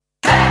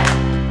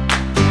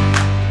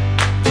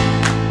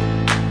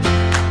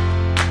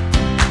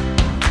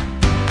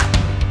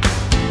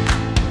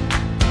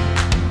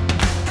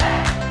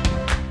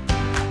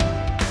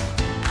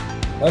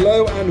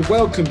Hello and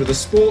welcome to the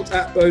Sport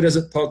at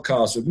Beaudesert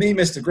podcast with me,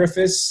 Mr.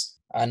 Griffiths.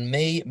 And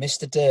me,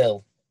 Mr.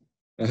 Dill.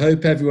 I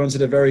hope everyone's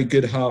had a very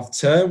good half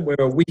term. We're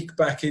a week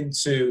back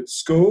into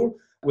school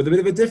with a bit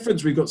of a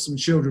difference. We've got some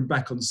children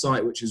back on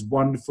site, which is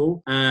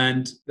wonderful.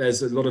 And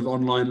there's a lot of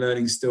online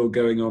learning still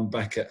going on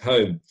back at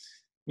home.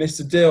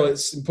 Mr. Dill,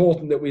 it's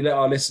important that we let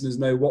our listeners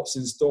know what's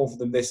in store for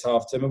them this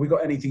half term. Have we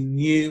got anything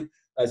new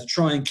to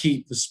try and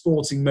keep the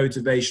sporting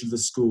motivation of the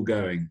school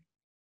going?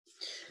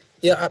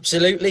 Yeah,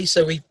 absolutely.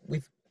 So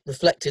we've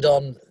reflected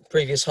on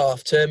previous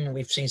half term and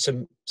we've seen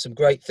some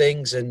great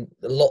things and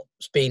a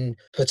lot's been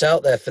put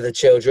out there for the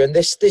children.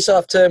 This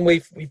half term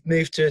we've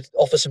moved to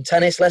offer some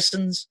tennis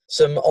lessons,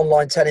 some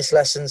online tennis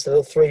lessons,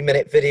 little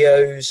 3-minute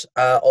videos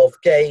of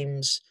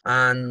games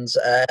and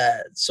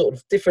sort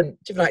of different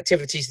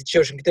activities the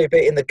children can do,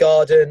 be it in the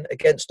garden,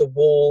 against a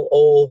wall,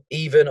 or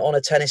even on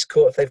a tennis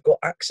court if they've got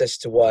access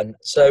to one.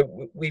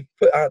 So we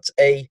put out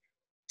a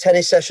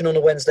tennis session on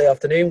a Wednesday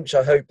afternoon, which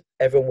I hope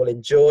everyone will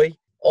enjoy.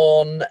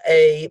 On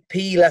a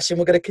PE lesson,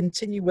 we're going to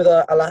continue with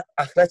our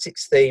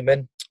athletics theme,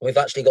 and we've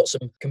actually got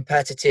some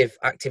competitive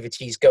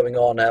activities going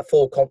on,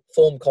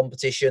 form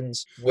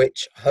competitions,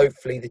 which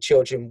hopefully the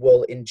children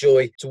will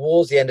enjoy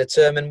towards the end of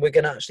term. And we're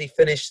going to actually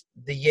finish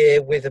the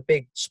year with a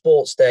big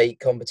sports day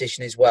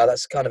competition as well.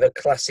 That's kind of a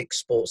classic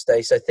sports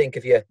day. So think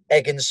of your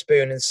egg and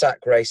spoon and sack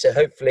race. So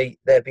hopefully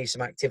there'll be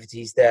some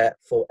activities there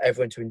for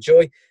everyone to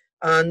enjoy.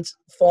 And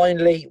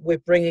finally, we're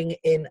bringing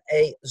in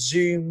a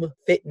Zoom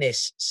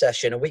fitness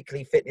session, a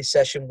weekly fitness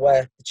session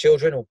where the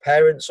children or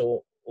parents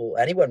or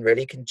anyone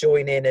really can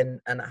join in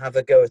and have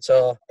a go at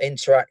our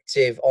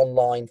interactive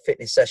online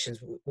fitness sessions,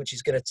 which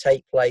is going to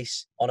take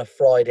place on a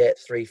Friday at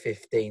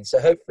 3:15. So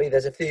hopefully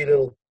there's a few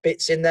little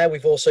bits in there.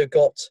 We've also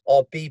got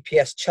our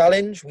BPS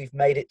challenge. We've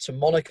made it to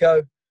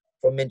Monaco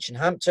from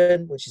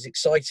Minchinhampton, which is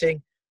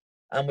exciting.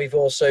 And we've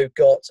also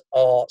got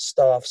our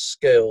staff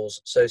skills,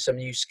 so some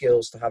new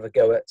skills to have a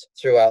go at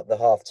throughout the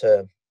half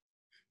term.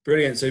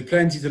 Brilliant. So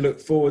plenty to look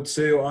forward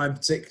to. I'm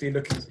particularly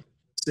looking to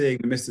seeing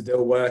the Mr.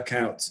 Dill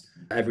workout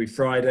every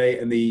Friday,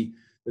 and the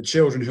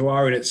children who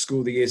are in at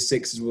school, the year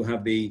sixes, will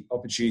have the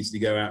opportunity to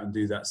go out and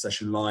do that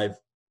session live.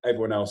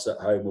 Everyone else at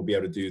home will be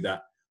able to do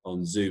that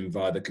on Zoom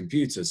via the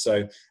computer.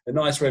 So a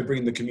nice way of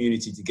bringing the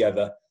community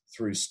together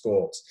through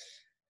sport.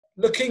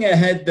 Looking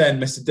ahead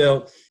then, Mr.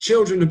 Dill,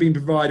 children have been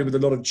provided with a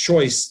lot of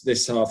choice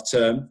this half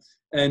term.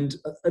 And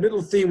a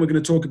little theme we're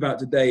going to talk about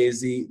today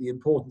is the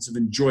importance of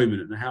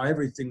enjoyment and how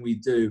everything we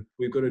do,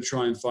 we've got to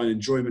try and find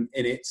enjoyment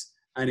in it.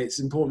 And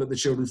it's important that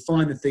the children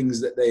find the things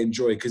that they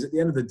enjoy, because at the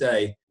end of the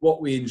day,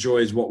 what we enjoy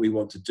is what we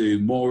want to do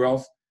more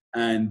of.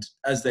 And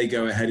as they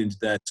go ahead into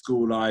their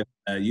school life,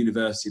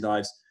 university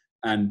lives,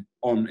 and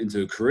on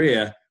into a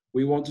career,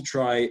 we want to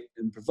try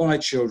and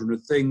provide children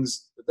with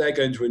things that they're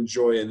going to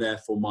enjoy and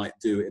therefore might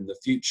do in the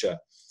future.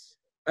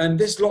 And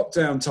this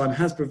lockdown time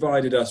has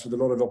provided us with a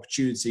lot of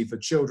opportunity for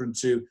children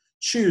to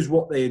choose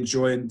what they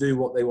enjoy and do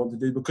what they want to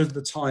do because of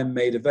the time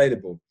made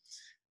available.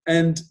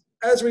 And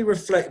as we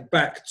reflect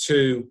back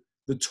to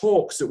the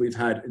talks that we've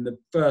had in the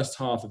first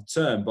half of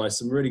term by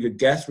some really good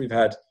guests, we've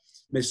had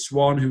Miss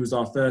Swan, who was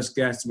our first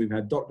guest, and we've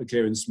had Dr.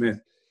 Kieran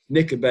Smith,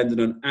 Nick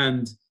Abendanon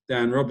and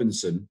Dan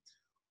Robinson.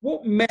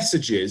 What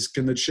messages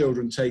can the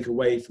children take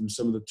away from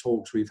some of the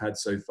talks we've had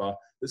so far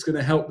that's going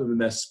to help them in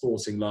their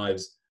sporting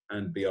lives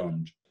and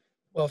beyond?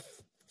 Well,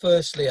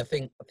 firstly, I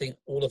think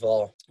all of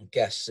our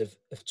guests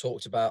have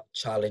talked about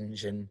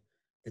challenge and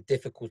the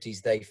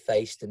difficulties they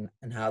faced and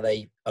how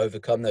they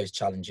overcome those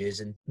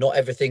challenges, and not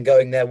everything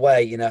going their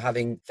way,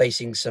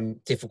 facing some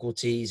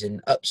difficulties and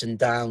ups and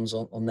downs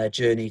on their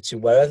journey to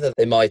wherever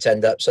they might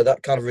end up. So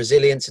that kind of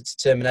resilience and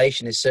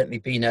determination has certainly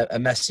been a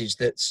message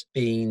that's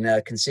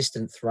been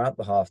consistent throughout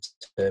the half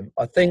term.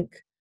 I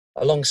think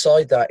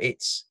alongside that,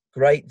 it's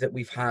great that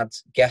we've had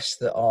guests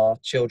that our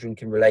children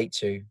can relate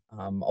to.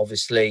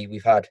 Obviously,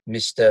 we've had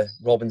Mr.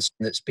 Robinson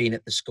that's been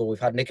at the school. We've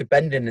had Nick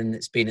Abendanon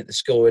that's been at the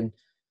school, and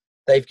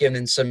they've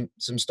given some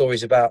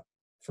stories about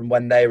from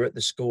when they were at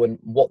the school and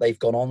what they've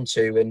gone on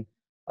to. And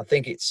I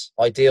think it's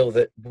ideal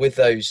that with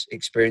those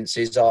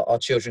experiences, our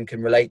children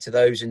can relate to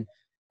those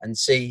and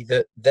see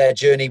that their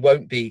journey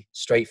won't be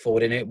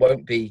straightforward and it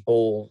won't be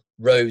all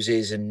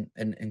roses and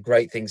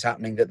great things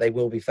happening, that they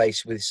will be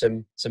faced with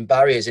some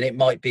barriers. And it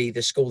might be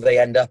the school they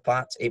end up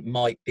at. It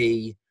might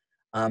be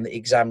the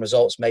exam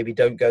results maybe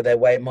don't go their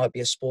way. It might be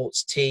a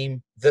sports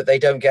team that they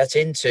don't get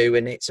into,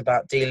 and it's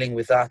about dealing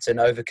with that and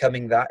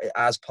overcoming that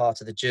as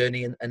part of the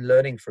journey and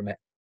learning from it.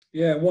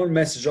 Yeah, one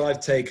message I've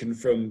taken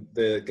from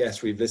the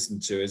guests we've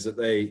listened to is that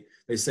they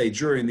say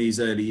during these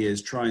early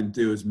years, try and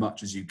do as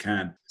much as you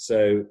can.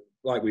 So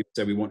like we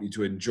said, we want you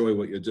to enjoy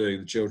what you're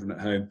doing, the children at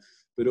home,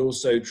 but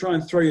also try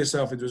and throw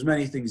yourself into as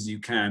many things as you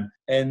can.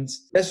 And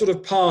their sort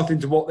of path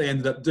into what they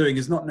ended up doing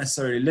is not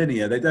necessarily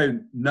linear. They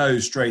don't know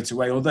straight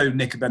away, although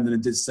Nick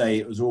Abendanon did say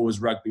it was always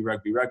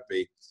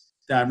rugby.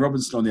 Dan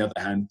Robinson, on the other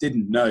hand,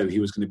 didn't know he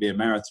was going to be a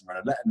marathon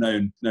runner, let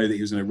alone know that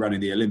he was going to run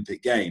in the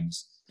Olympic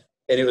Games.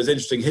 And it was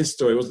interesting, his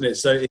story, wasn't it?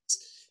 So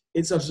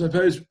it's I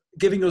suppose,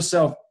 giving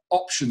yourself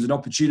options and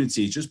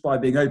opportunities just by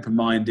being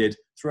open-minded,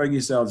 throwing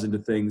yourselves into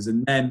things,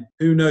 and then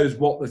who knows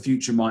what the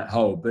future might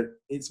hold. But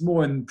it's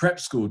more in prep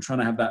school trying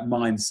to have that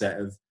mindset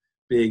of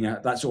being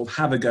that sort of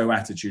have-a-go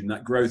attitude and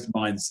that growth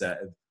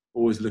mindset of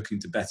always looking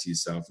to better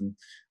yourself. And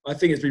I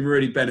think it's been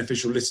really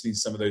beneficial listening to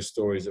some of those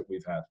stories that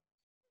we've had.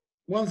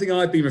 One thing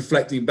I've been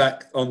reflecting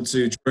back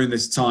onto during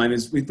this time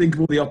is we think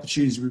of all the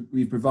opportunities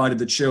we've provided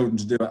the children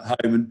to do at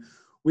home, and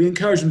we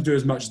encourage them to do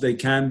as much as they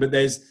can, but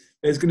there's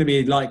going to be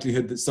a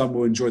likelihood that some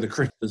will enjoy the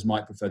cricket, others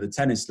might prefer the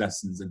tennis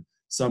lessons, and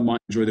some might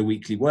enjoy the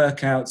weekly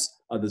workouts,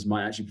 others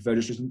might actually prefer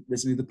just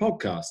listening to the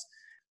podcast.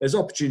 There's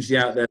opportunity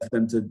out there for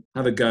them to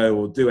have a go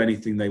or do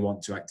anything they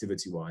want to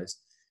activity-wise.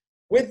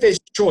 With this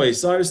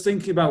choice, I was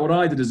thinking about what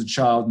I did as a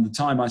child and the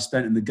time I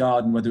spent in the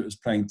garden, whether it was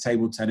playing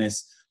table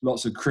tennis,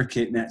 lots of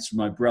cricket nets with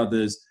my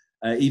brothers,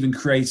 even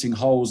creating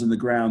holes in the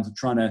ground,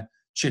 trying to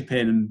chip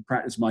in and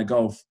practice my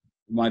golf,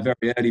 my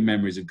very early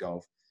memories of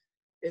golf.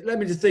 It led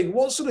me to think,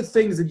 what sort of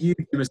things did you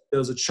do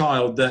as a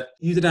child that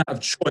you did out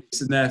of choice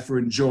and therefore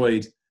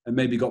enjoyed and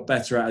maybe got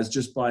better at as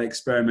just by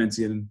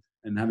experimenting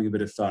and having a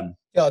bit of fun?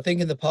 Yeah, I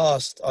think in the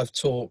past I've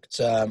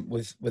talked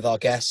with our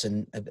guests,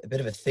 and a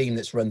bit of a theme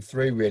that's run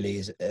through really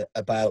is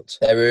about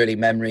their early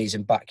memories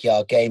and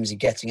backyard games and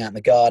getting out in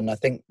the garden. I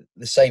think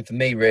the same for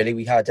me really.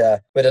 We had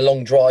a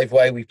long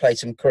driveway. We played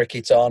some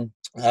cricket on.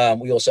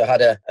 We also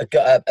had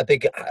a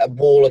big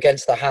wall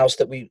against the house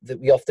that we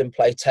often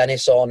play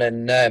tennis on,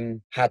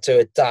 and had to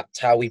adapt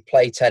how we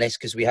play tennis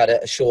because we had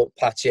a short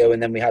patio,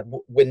 and then we had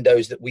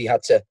windows that we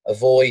had to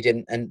avoid,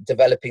 and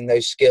developing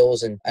those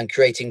skills and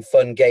creating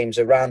fun games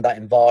around that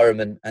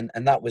environment.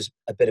 And that was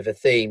a bit of a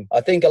theme.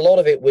 I think a lot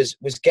of it was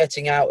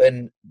getting out,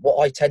 and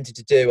what I tended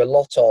to do a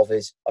lot of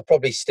is, I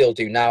probably still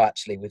do now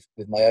actually with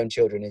my own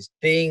children, is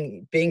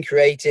being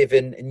creative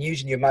and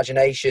using your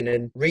imagination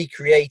and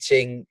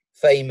recreating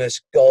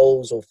famous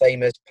goals or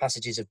famous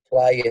passages of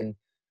play, and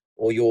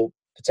or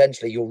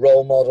potentially your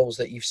role models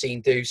that you've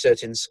seen do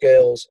certain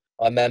skills.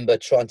 I remember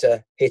trying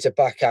to hit a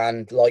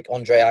backhand like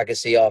Andre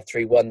Agassi after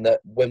he won the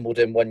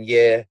Wimbledon one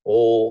year,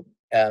 or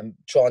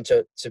trying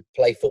to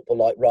play football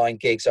like Ryan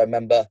Giggs. I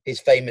remember his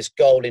famous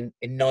goal in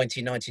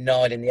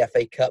 1999 in the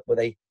FA Cup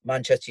where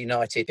Manchester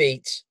United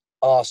beat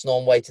Arsenal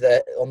on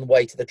the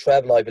way to the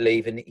treble, I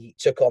believe, and he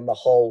took on the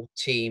whole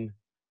team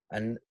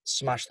and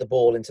smashed the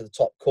ball into the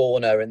top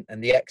corner,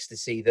 and the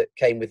ecstasy that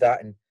came with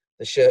that, and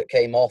the shirt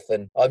came off.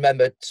 And I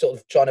remember sort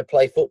of trying to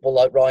play football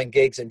like Ryan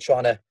Giggs and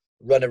trying to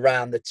run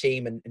around the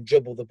team and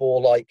dribble the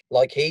ball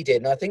like he did.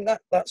 And I think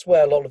that's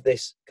where a lot of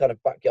this kind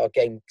of backyard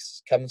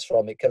games comes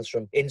from. It comes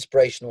from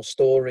inspirational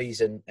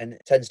stories, and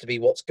it tends to be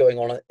what's going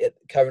on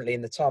currently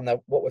in the time.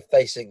 Now, what we're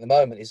facing at the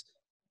moment is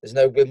there's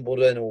no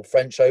Wimbledon or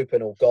French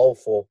Open or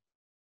golf or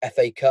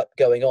FA Cup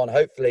going on.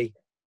 Hopefully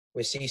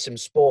we see some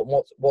sport.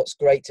 And what's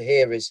great to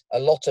hear is a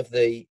lot of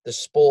the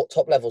sport,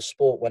 top level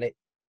sport, when it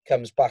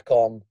comes back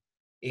on,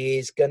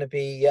 is going to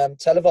be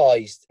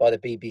televised by the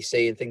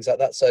BBC and things like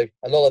that. So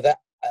a lot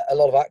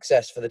of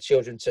access for the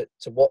children to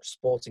watch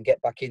sport and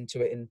get back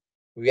into it and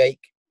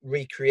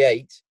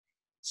recreate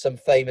some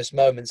famous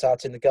moments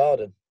out in the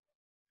garden.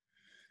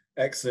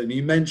 Excellent.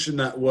 You mentioned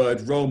that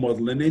word role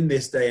model, and in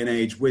this day and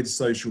age with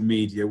social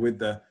media, with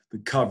the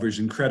coverage,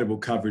 incredible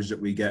coverage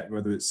that we get,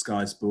 whether it's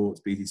Sky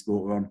Sports, BT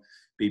Sport, or on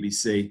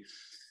BBC,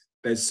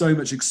 there's so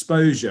much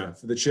exposure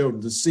for the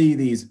children to see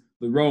the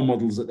role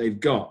models that they've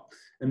got,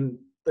 and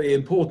the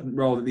important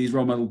role that these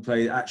role models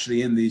play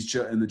actually in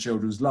the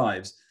children's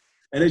lives.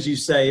 And as you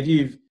say,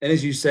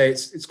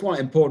 it's quite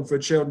important for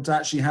children to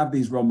actually have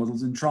these role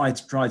models and try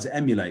to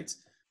emulate.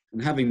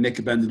 And having Nick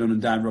Abendon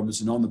and Dan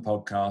Robinson on the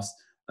podcast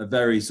are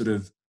very sort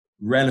of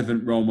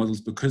relevant role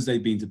models because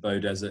they've been to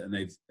Beaudesert and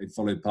they've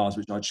followed paths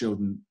which our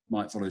children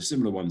might follow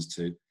similar ones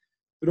to.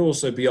 But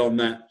also beyond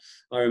that,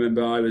 I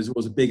remember I was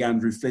a big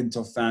Andrew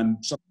Flintoff fan.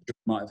 Some people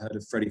might have heard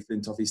of Freddie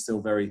Flintoff. He's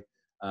still very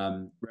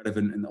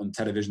relevant on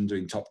television,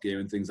 doing Top Gear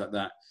and things like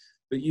that.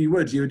 But you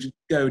would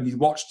go and you'd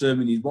watch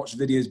them and you'd watch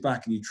videos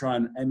back and you try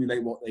and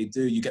emulate what they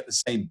do. You get the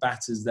same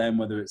bat as them,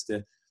 whether it's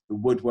the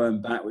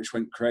woodworm bat, which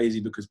went crazy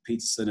because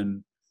Peterson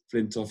and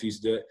Flintoff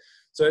used to do it.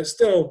 So it's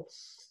still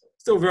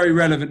very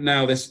relevant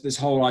now, this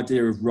whole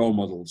idea of role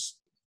models.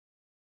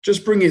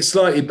 Just bring it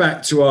slightly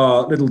back to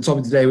our little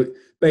topic today,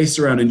 based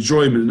around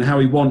enjoyment and how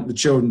we want the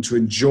children to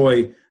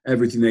enjoy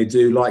everything they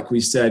do. Like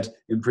we said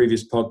in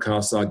previous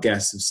podcasts, our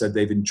guests have said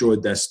they've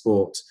enjoyed their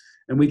sport.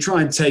 And we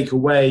try and take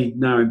away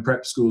now in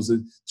prep schools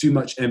too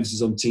much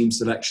emphasis on team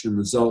selection and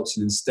results,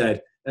 and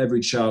instead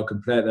every child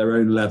can play at their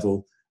own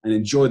level and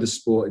enjoy the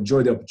sport,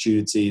 enjoy the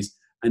opportunities,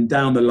 and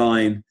down the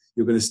line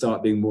you're going to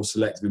start being more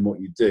selective in what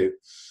you do.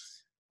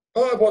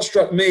 Part of what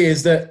struck me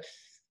is that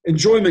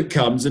enjoyment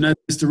comes, and as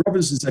Mr.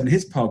 Robinson said in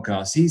his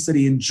podcast, he said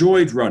he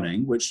enjoyed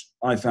running, which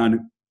I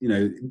found,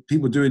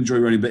 people do enjoy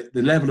running, but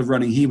the level of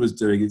running he was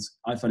doing,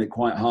 I found it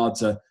quite hard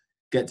to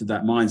get to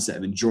that mindset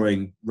of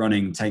enjoying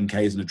running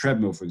 10Ks on a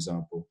treadmill, for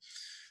example.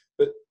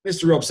 But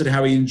Mr. Rob said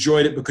how he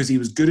enjoyed it because he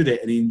was good at it,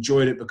 and he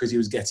enjoyed it because he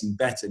was getting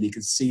better and he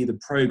could see the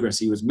progress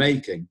he was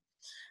making.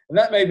 And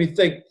that made me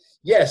think,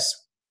 yes,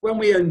 when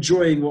we are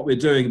enjoying what we're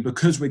doing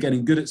because we're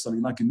getting good at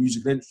something like a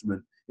musical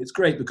instrument, it's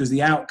great because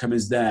the outcome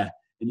is there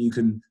and you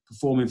can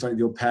perform in front of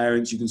your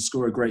parents, you can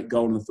score a great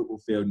goal on the football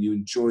field and you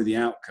enjoy the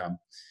outcome.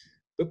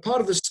 But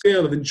part of the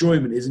skill of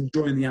enjoyment is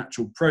enjoying the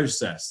actual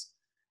process.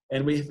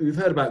 And we've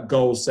heard about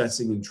goal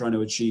setting and trying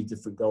to achieve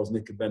different goals.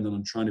 Nick and Ben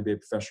on trying to be a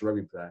professional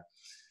rugby player.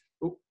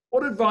 But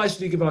what advice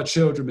do you give our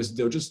children, Mr.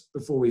 Dill, just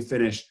before we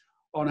finish,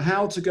 on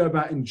how to go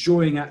about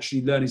enjoying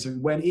actually learning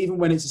something even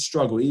when it's a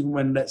struggle, even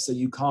when, let's say,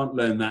 you can't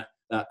learn that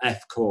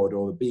F chord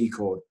or the B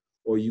chord,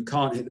 or you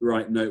can't hit the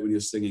right note when you're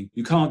singing,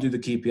 you can't do the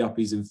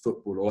keepy-uppies in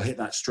football or hit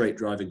that straight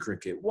drive in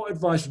cricket. What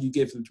advice would you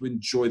give them to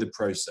enjoy the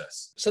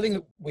process? Something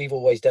that we've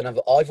always done,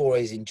 I've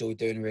always enjoyed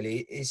doing really,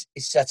 is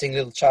setting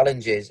little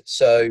challenges.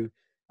 So,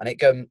 and it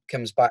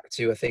comes back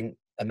to, I think,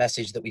 a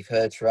message that we've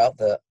heard throughout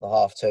the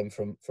half term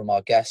from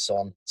our guests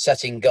on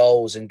setting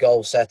goals and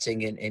goal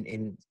setting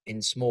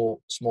in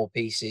small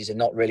pieces, and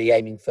not really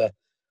aiming for,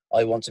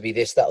 I want to be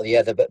this, that, or the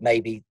other, but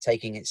maybe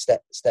taking it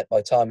step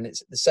by time. And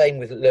it's the same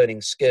with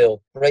learning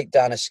skill. Break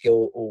down a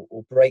skill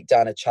or break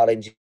down a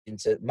challenge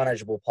into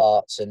manageable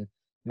parts, and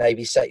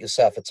maybe set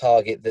yourself a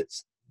target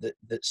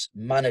that's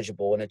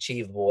manageable and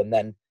achievable, and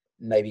then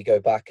maybe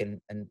go back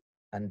and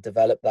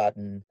develop that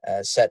and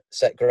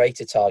set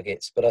greater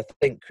targets. But I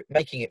think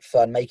making it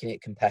fun, making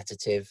it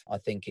competitive, I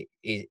think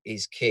it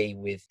is key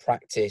with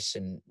practice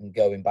and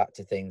going back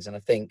to things. And I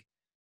think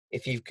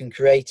if you can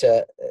create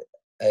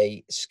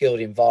a skilled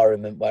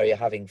environment where you're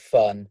having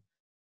fun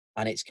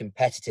and it's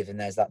competitive and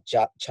there's that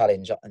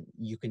challenge, and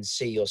you can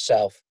see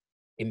yourself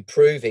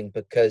improving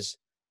because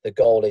the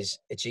goal is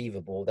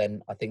achievable,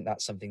 then I think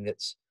that's something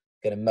that's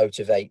going to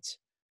motivate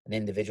an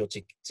individual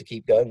to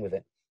keep going with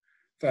it.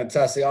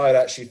 Fantastic. I'd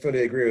actually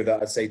fully agree with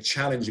that. I'd say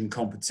challenge and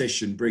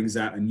competition brings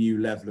out a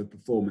new level of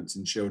performance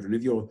in children.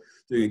 If you're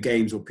doing a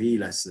games or PE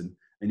lesson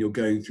and you're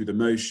going through the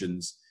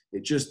motions,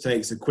 it just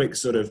takes a quick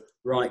sort of,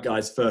 right,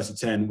 guys, first to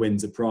 10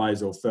 wins a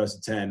prize, or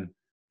first to 10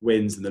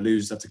 wins and the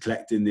losers have to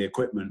collect in the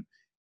equipment.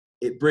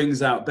 It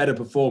brings out better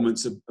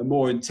performance, a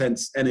more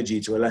intense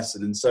energy to a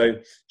lesson. And so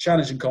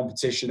challenge and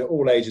competition at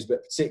all ages,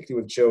 but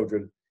particularly with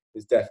children,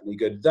 is definitely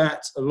good.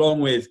 That,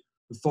 along with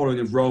the following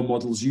of role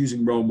models,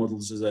 using role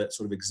models as a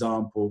sort of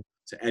example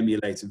to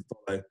emulate and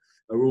follow,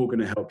 are all going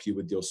to help you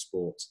with your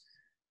sport.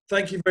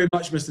 Thank you very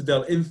much, Mr.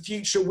 Dill. In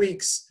future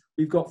weeks,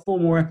 we've got 4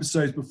 more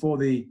episodes before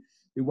the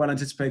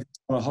well-anticipated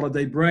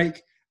holiday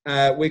break.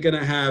 We're going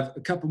to have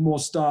a couple more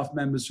staff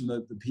members from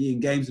the PE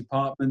and Games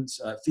department,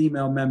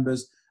 female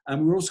members,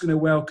 and we're also going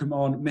to welcome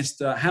on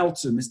Mr.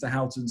 Houghton. Mr.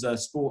 Houghton's a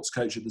sports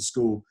coach at the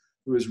school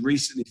who has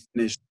recently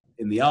finished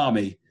in the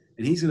Army,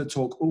 and he's going to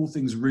talk all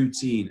things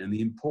routine and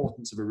the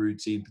importance of a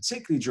routine,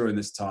 particularly during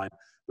this time,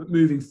 but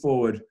moving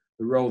forward,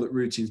 the role that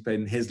routine's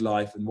played in his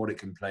life and what it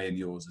can play in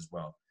yours as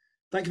well.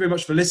 Thank you very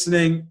much for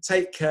listening.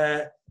 Take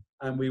care,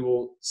 and we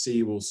will see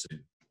you all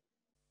soon.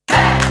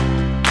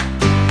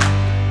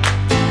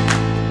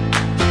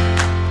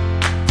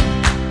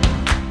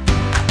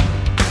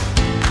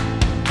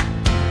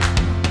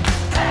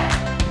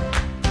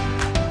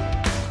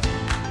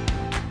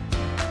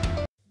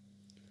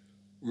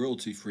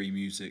 Royalty-free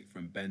music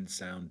from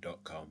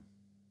bensound.com.